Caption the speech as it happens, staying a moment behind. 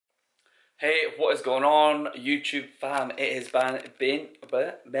Hey, what is going on, YouTube fam? It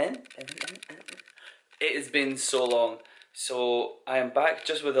has been so long. So I am back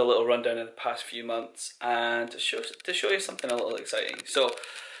just with a little rundown of the past few months and to show you something a little exciting.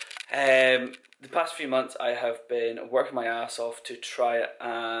 The past few months I have been working my ass off to try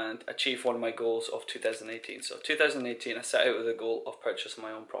and achieve one of my goals of 2018. So 2018 I set out with a goal of purchasing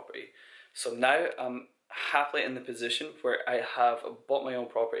my own property. So now I'm happily in the position where I have bought my own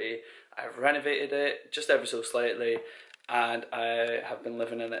property. I've renovated it just ever so slightly and I have been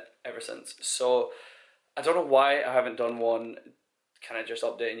living in it ever since. So I don't know why I haven't done one kind of just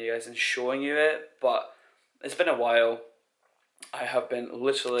updating you guys and showing you it, but it's been a while. I have been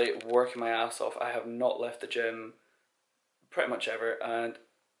literally working my ass off. I have not left the gym pretty much ever, and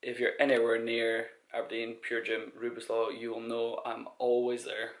if you're anywhere near Aberdeen Pure Gym, Rubislaw, you will know I'm always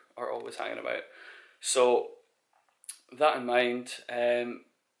there or always hanging about. So that in mind,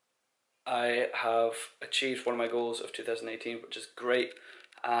 I have achieved one of my goals of 2018, which is great,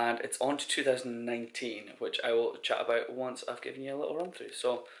 and it's on to 2019, which I will chat about once I've given you a little run through.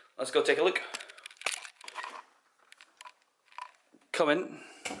 So let's go take a look. Come in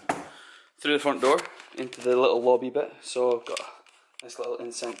through the front door into the little lobby bit. So I've got a nice little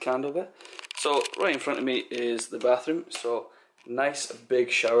incense candle bit. So right in front of me is the bathroom. So nice big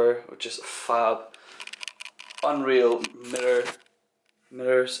shower, which is fab. Unreal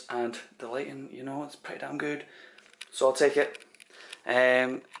mirrors, and the lighting, you know, it's pretty damn good. So I'll take it.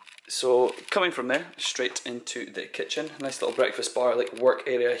 So coming from there straight into the kitchen, nice little breakfast bar, like work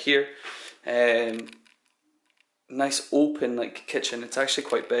area here. Nice open like kitchen. It's actually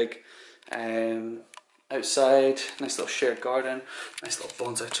quite big. Outside, nice little shared garden, nice little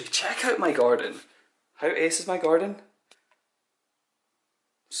bonsai tree. Check out my garden. How ace is my garden?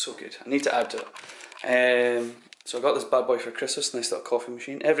 So good. I need to add to it. So I got this bad boy for Christmas, nice little coffee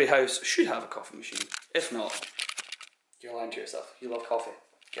machine. Every house should have a coffee machine. If not, you're lying to yourself. You love coffee.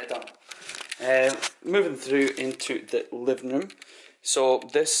 Get it done. Moving through into the living room. So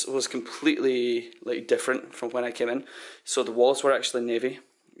this was completely like different from when I came in. So the walls were actually navy.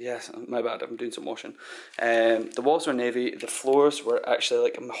 Yes, my bad, I'm doing some washing. The walls were navy, the floors were actually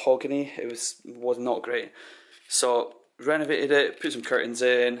like mahogany. It was not great. So renovated it, put some curtains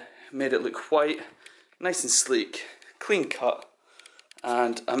in, made it look white, nice and sleek, clean cut.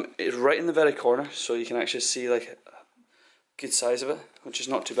 And it's right in the very corner, so you can actually see like a good size of it, which is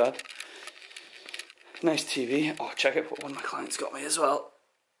not too bad. Nice TV. Oh, check out what one of my clients got me as well.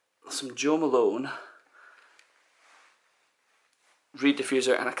 Some Joe Malone reed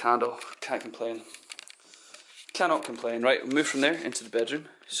diffuser and a candle. Can't complain. Cannot complain. Right, we'll move from there into the bedroom.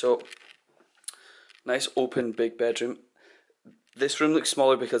 So, nice open big bedroom. This room looks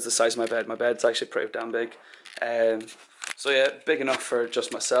smaller because of the size of my bed. My bed's actually pretty damn big. So yeah, big enough for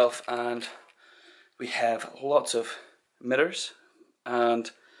just myself, and we have lots of mirrors,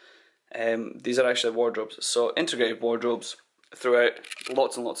 and these are actually wardrobes. So integrated wardrobes throughout,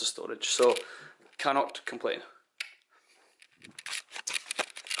 lots and lots of storage. So cannot complain.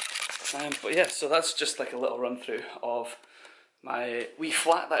 But yeah, so that's just like a little run through of my wee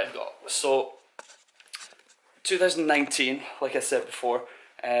flat that I've got. So 2019, like I said before,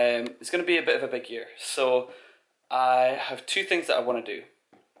 it's going to be a bit of a big year. So I have two things that I want to do.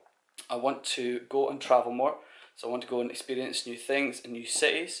 I want to go and travel more. So I want to go and experience new things in new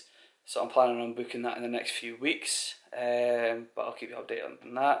cities. So I'm planning on booking that in the next few weeks. But I'll keep you updated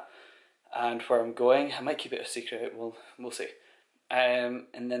on that. And where I'm going, I might keep it a secret, we'll see. And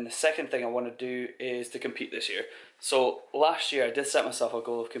then the second thing I want to do is to compete this year. So last year I did set myself a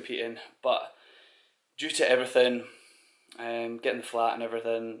goal of competing, but due to everything, getting the flat and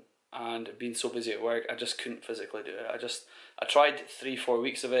everything, and being so busy at work, I just couldn't physically do it. I tried 3-4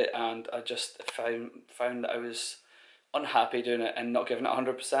 weeks of it, and I just found that I was unhappy doing it and not giving it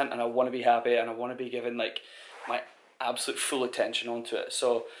 100%. And I want to be happy, and I want to be giving like my absolute full attention onto it.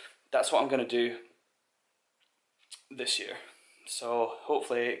 So that's what I'm going to do this year. So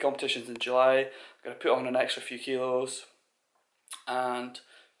hopefully competition's in July. I'm going to put on an extra few kilos, and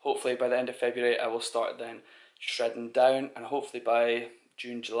hopefully by the end of February I will start then shredding down, and hopefully by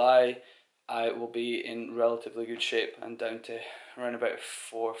June, July I will be in relatively good shape and down to around about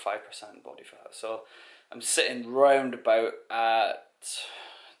 4 or 5% body fat. So I'm sitting round about at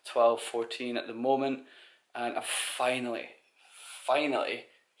 12, 14 at the moment, and I've finally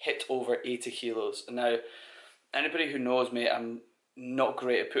hit over 80 kilos. Now, anybody who knows me, I'm not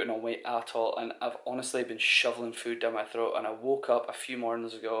great at putting on weight at all, and I've honestly been shoveling food down my throat, and I woke up a few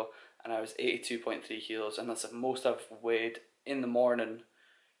mornings ago and I was 82.3 kilos, and that's the most I've weighed in the morning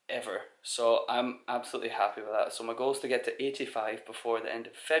ever. So I'm absolutely happy with that. So my goal is to get to 85 before the end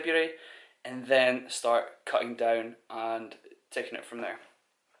of February. and then start cutting down and taking it from there.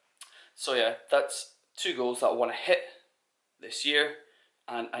 So yeah, that's 2 goals that I want to hit this year,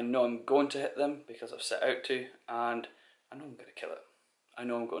 and I know I'm going to hit them because I've set out to, and I know I'm going to kill it. I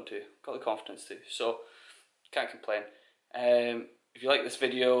know I'm going to. Got the confidence to, so can't complain. If you like this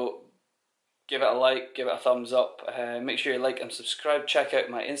video, give it a like, give it a thumbs up. Make sure you like and subscribe. Check out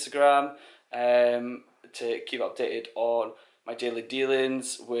my Instagram to keep updated on my daily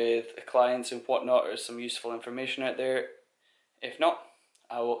dealings with clients and whatnot. There's some useful information out there. If not,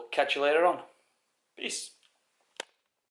 I will catch you later on. Peace.